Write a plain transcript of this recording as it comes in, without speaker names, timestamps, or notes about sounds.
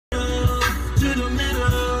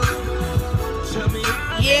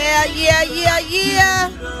Yeah, yeah, yeah, yeah.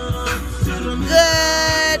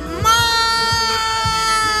 Good morning.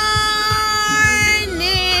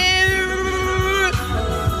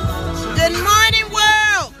 Good morning,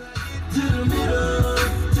 world.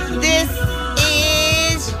 This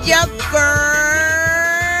is your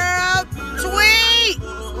girl, Tweet.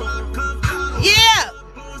 Yeah.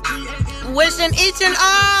 Wishing each and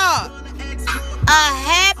all a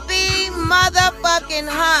happy motherfucking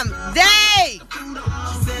hump day.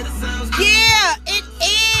 Yeah, it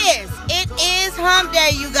is. It is hump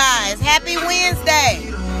day, you guys. Happy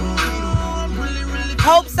Wednesday.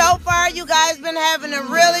 Hope so far you guys been having a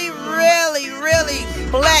really, really, really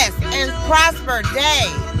blessed and prosper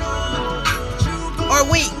day or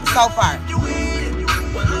week so far.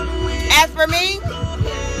 As for me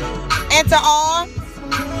and to all,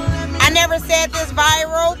 I never said this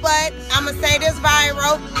viral, but I'm going to say this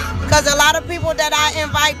viral because a lot of people that I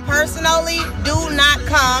invite personally do not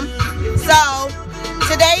come. So,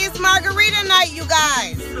 today is Margarita night, you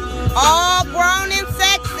guys. All grown and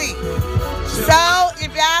sexy. So, if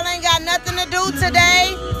y'all ain't got nothing to do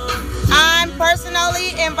today, I'm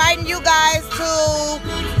personally inviting you guys to,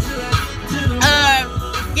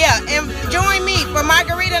 join me for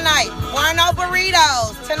Margarita night. Bueno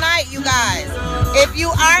burritos tonight, you guys. If you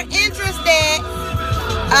are interested,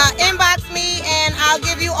 inbox me and I'll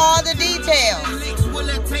give you all the details.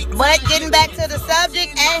 But getting back to the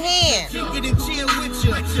subject at hand,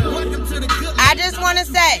 I just want to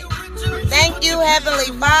say thank you,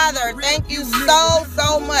 Heavenly Father. Thank you so,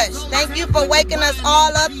 so much. Thank you for waking us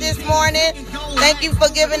all up this morning. Thank you for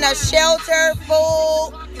giving us shelter,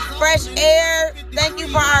 food, fresh air. Thank you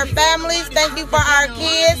for our families. Thank you for our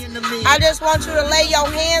kids. I just want you to lay your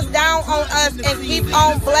hands down on us and keep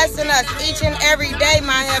on blessing us each and every day,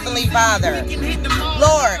 my Heavenly Father.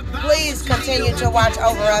 Lord, please continue to watch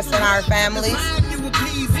over us and our families,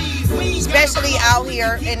 especially out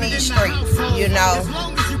here in these streets, you know.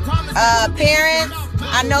 Parents,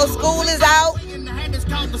 I know school is out.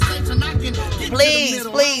 Please,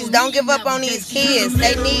 please don't give up on these kids.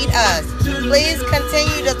 They need us. Please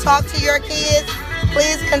continue to talk to your kids.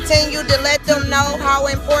 Please continue to let them know how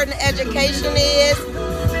important education is.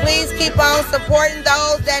 Please keep on supporting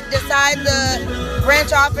those that decide to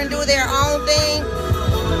branch off and do their own thing.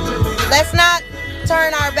 Let's not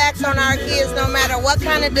turn our backs on our kids no matter what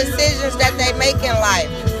kind of decisions that they make in life.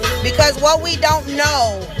 Because what we don't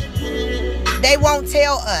know, they won't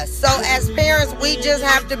tell us. So as parents, we just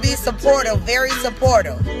have to be supportive, very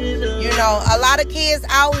supportive. You know, a lot of kids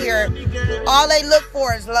out here, all they look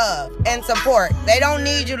for is love and support. They don't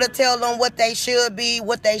need you to tell them what they should be,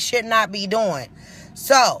 what they should not be doing.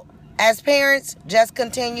 So as parents, just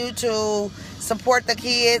continue to support the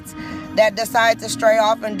kids that decide to stray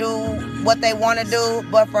off and do what they want to do.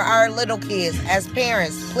 But for our little kids, as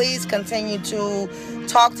parents, please continue to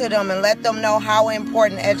talk to them and let them know how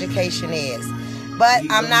important education is. But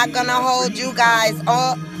I'm not going to hold you guys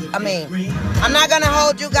up. I'm not going to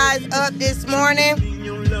hold you guys up this morning,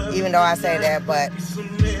 even though I say that, but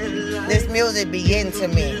this music be getting to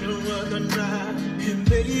me.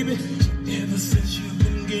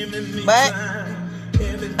 But,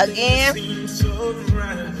 again,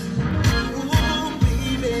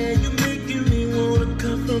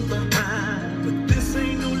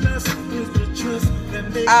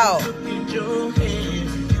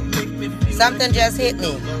 something just hit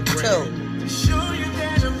me, too.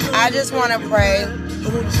 I just want to pray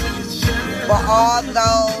for all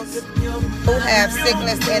those who have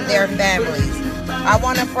sickness in their families. I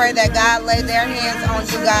want to pray that God lay their hands on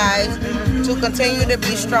you guys to continue to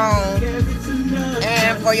be strong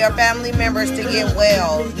and for your family members to get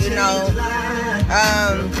well. You know,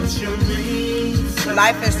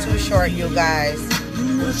 life is too short, you guys.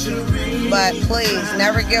 But please,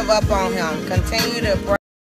 never give up on him. Continue to pray.